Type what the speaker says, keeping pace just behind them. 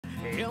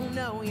You'll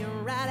know you're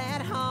right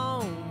at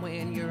home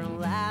when your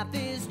life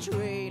is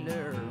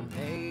trailer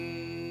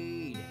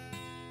made.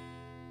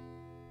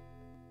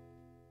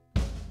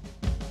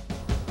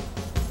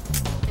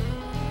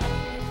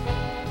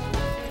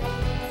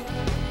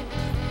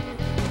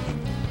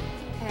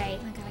 Okay, I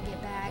gotta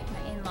get back.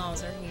 My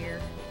in-laws are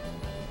here.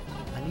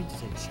 I need to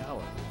take a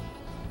shower.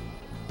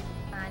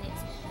 Fine,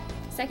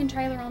 it's second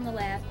trailer on the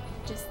left.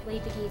 Just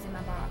leave the keys in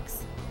my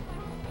box.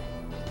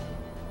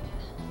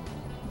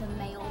 The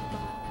mail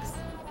box.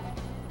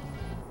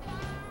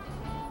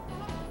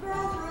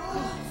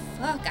 Oh,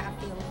 fuck, I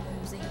feel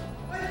woozy.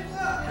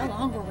 How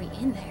long were we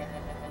in there?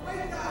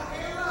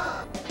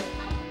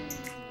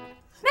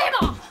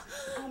 Mamaw!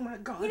 Oh my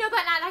God. You know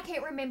that night I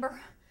can't remember.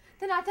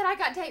 The night that I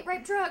got date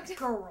rape drugged.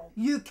 Girl,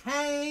 you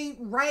can't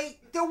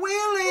rape the Willie.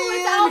 Well,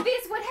 it's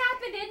obvious what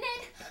happened, isn't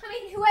it? I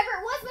mean, whoever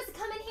it was must have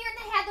come in here and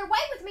they had their way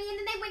with me, and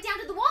then they went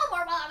down to the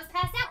Walmart while I was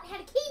passed out and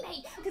had a key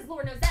made. Because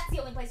Lord knows that's the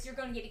only place you're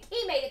going to get a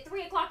key made at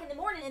 3 o'clock in the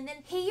morning, and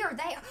then he or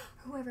they,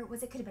 whoever it was,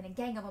 it could have been a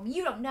gang of them.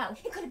 You don't know.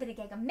 It could have been a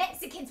gang of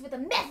Mexicans with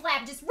a meth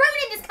lab just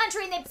ruining this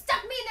country, and they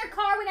stuck me in their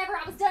car whenever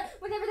I was done.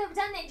 Whenever they were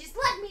done, they just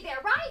left me there,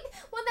 right?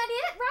 Wasn't that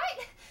it,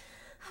 right?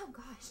 Oh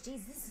gosh,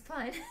 geez, this is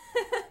fun.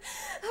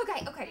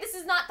 Okay, this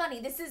is not funny.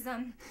 This is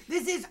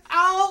This is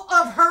all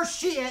of her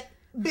shit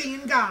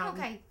being gone.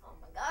 Okay. Oh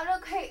my God.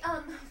 Okay.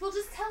 We'll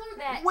just tell her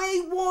that.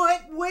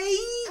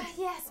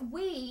 Yes,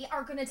 we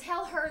are gonna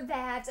tell her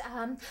that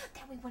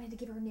that we wanted to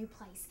give her a new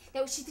place.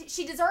 That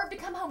she deserved to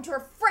come home to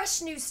her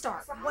fresh new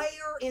start. Right?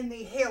 Where in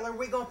the hell are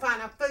we gonna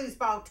find a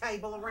foosball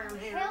table around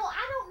here? Hell,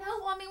 I don't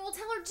know. I mean, we'll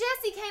tell her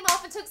Jesse came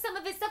off and took some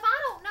of his stuff. I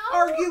don't know.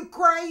 Are you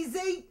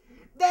crazy?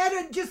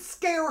 That'd just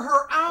scare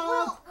her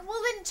off.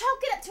 Well, then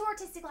chalk it up to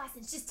artistic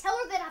license. Just tell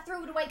her that I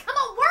threw it away. Come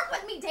on, work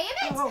with me, damn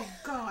it! Oh,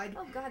 God.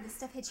 Oh, God, this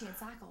stuff hits you in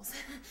cycles.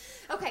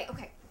 Okay.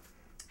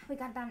 We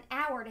got about an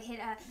hour to hit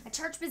a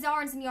church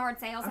bazaar and some yard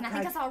sales, and I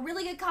think I saw a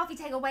really good coffee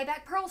table way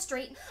back Pearl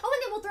Street. Oh,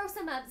 and then we'll throw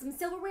some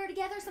silverware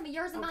together, some of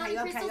yours and mine,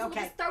 Crystals, and we'll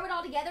just throw it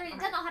all together, and it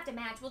doesn't all have to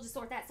match. We'll just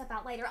sort that stuff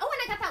out later. Oh,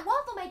 and I got that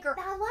waffle maker.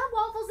 I love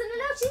waffles, and I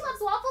know she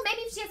loves waffles.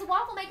 Maybe if she has a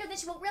waffle maker, then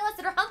she won't realize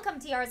that her homecoming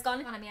tiara is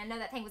gone. I mean, I know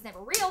that thing was never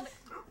real, but...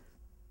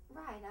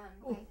 Right,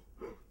 okay.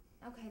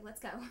 Okay, let's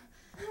go.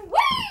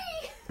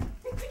 Whee!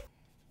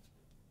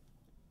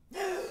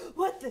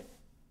 What the?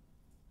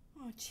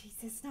 Oh,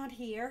 jeez, it's not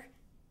here.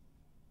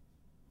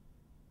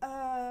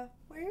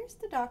 Where's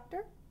the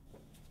doctor?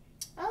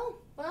 Oh,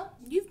 well,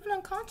 you've been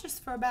unconscious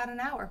for about an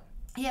hour.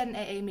 He had an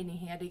AA meeting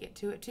he had to get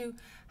to it, too.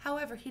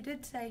 However, he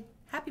did say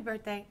happy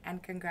birthday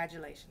and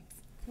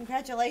congratulations.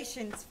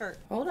 Congratulations for...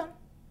 Hold on.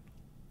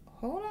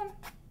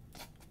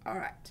 All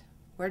right,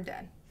 we're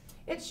done.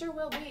 It sure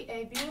will be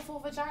a beautiful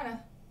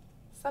vagina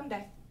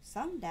someday.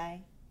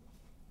 Someday?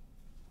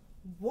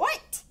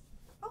 What?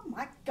 Oh,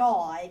 my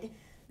God.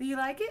 Do you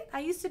like it?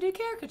 I used to do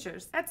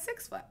caricatures at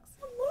Six Flags.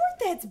 Oh, Lord,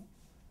 that's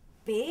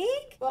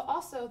big. Well,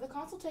 also, the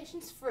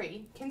consultation's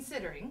free,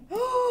 considering...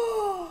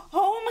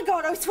 Oh, my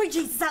God. Oh, sweet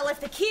Jesus. I left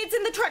the kids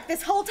in the truck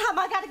this whole time.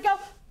 I gotta go.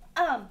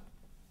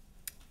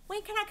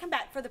 When can I come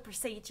back for the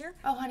procedure?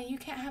 Oh, honey, you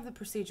can't have the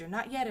procedure.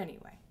 Not yet,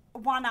 anyway.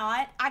 Why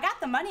not? I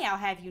got the money, I'll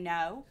have you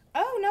know.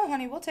 Oh, no,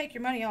 honey. We'll take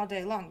your money all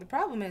day long. The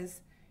problem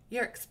is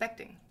you're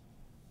expecting.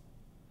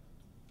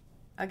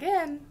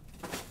 Again.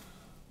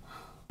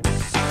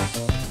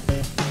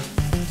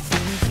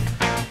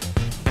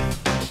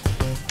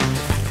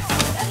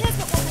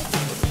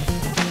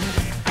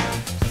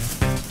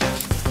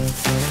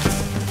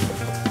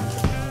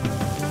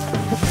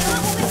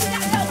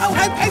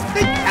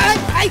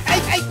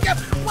 Hey,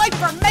 wait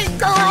for me,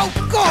 girl!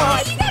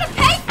 God! Hey, you gotta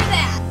pay for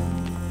that!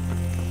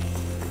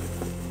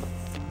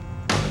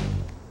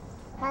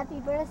 Happy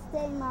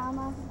birthday,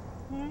 Mama.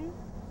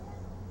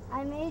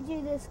 I made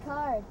you this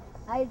card.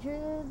 I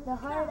drew the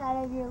heart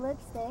out of your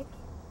lipstick.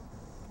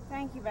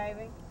 Thank you,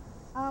 baby.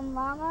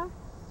 Mama?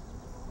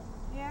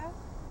 Yeah?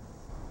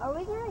 Are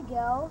we gonna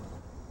go?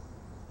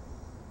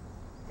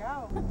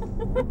 Go.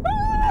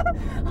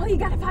 Oh, you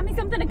gotta find me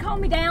something to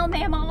calm me down,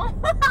 Mamaw.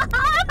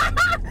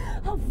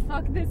 Oh,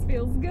 fuck, this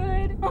feels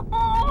good.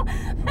 Oh,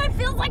 it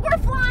feels like we're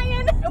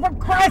flying. For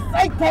Christ's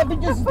sake, Tabby,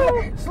 just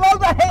slow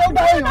the hell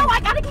down. No, I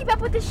gotta keep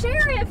up with the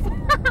sheriff.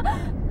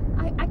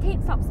 I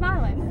can't stop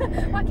smiling.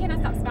 Why can't I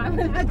stop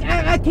smiling?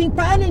 I can't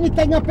find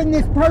anything up in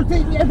this purse.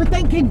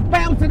 Everything keeps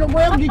bouncing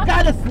around. You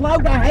gotta slow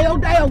the hell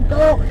down,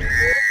 girl.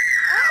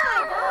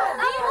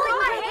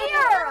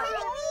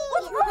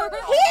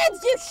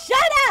 Kids, you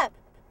shut up!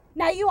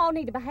 Now you all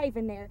need to behave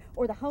in there,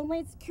 or the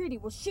Homeland Security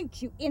will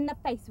shoot you in the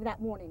face without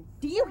warning.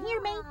 Do you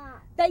hear me?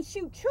 They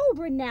shoot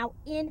children now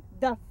in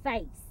the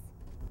face.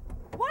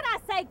 What'd I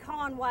say,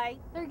 Conway?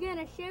 They're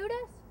gonna shoot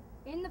us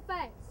in the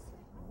face.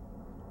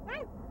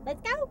 Right,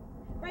 let's go.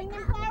 Bring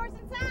them flowers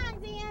and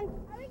signs in.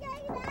 Are we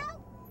gonna get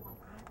out?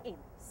 I am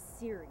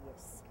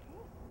serious.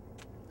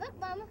 Look,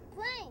 Mama,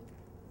 plane.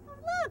 Oh,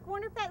 look,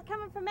 wonder if that's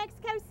coming from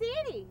Mexico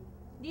City.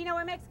 Do you know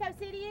where Mexico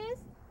City is?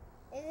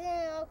 Is it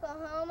in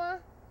Oklahoma?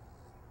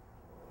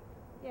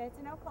 Yeah, it's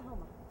in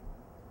Oklahoma.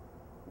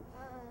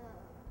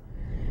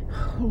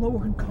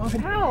 Lord God.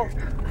 Ow!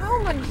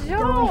 Ow, my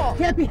Girl, jaw!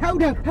 Tappy,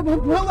 hold up.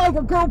 Pull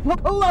over, girl.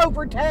 Pull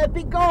over,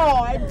 Tappy.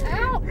 God.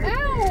 Ow!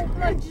 Ow!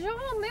 My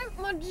jaw, man,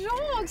 my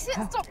jaw!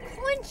 Stop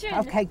clenching!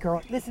 Okay,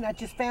 girl. Listen, I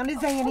just found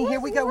his Annie. Here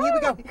we go. Here we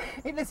go.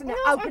 Hey, listen, now,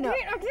 open up.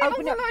 I can't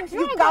Open up. my jaw.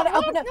 You've got to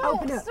open up. No,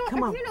 Open up. stop.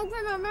 Come on. I can't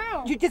open my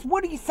mouth. You just,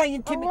 what are you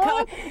saying to me?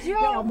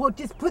 Lockjaw. Well,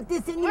 just put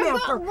this in your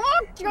mouth, girl.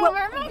 Lockjaw,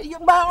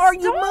 Are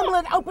you Stop.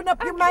 mumbling? Open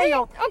up your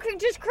mouth. Okay,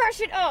 just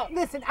crush it up.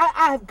 Listen,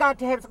 I have got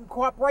to have some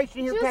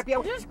cooperation here,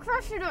 Tapioca. Just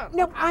crush it up.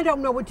 No, I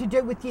don't know what to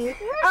do with you.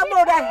 I'm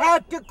going to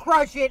have to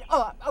crush it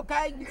up,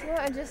 okay? That's what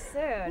I just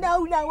said.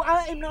 No,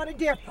 I am not a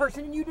deaf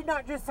person, and you did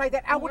not just say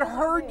that. I would have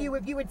heard you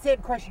if you had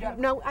said crush it up.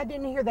 No, I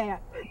didn't hear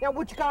that. Now,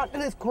 what you got?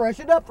 Let's crush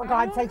it up, for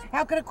God's sakes.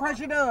 How can I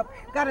crush it up?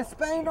 Got a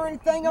spoon or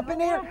anything up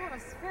in I there? don't have a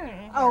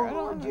spoon. Oh,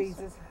 Lord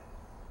Jesus.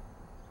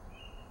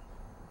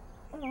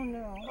 Oh,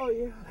 no. Oh,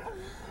 yeah.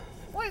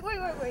 Wait.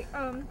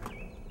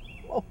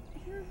 Oh,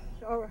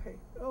 all right.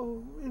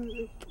 Oh,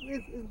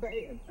 this is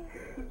bad.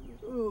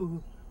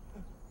 Ooh.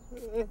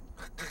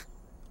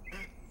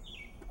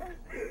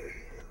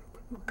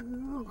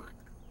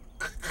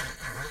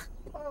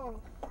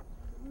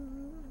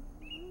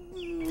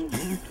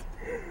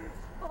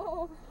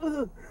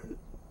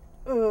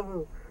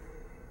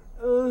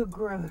 Oh,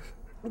 gross.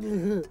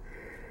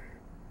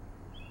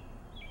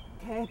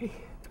 Tabby,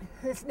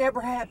 this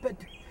never happened.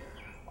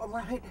 All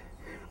right?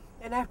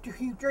 And after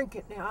you drink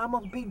it now, I'm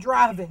going to be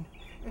driving.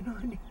 And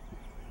honey,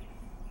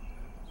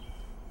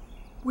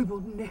 we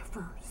will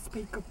never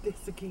speak of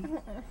this again.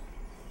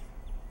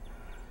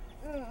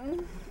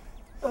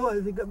 Oh,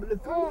 I think I'm going to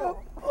throw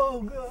up.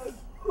 Oh, God.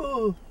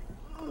 Oh.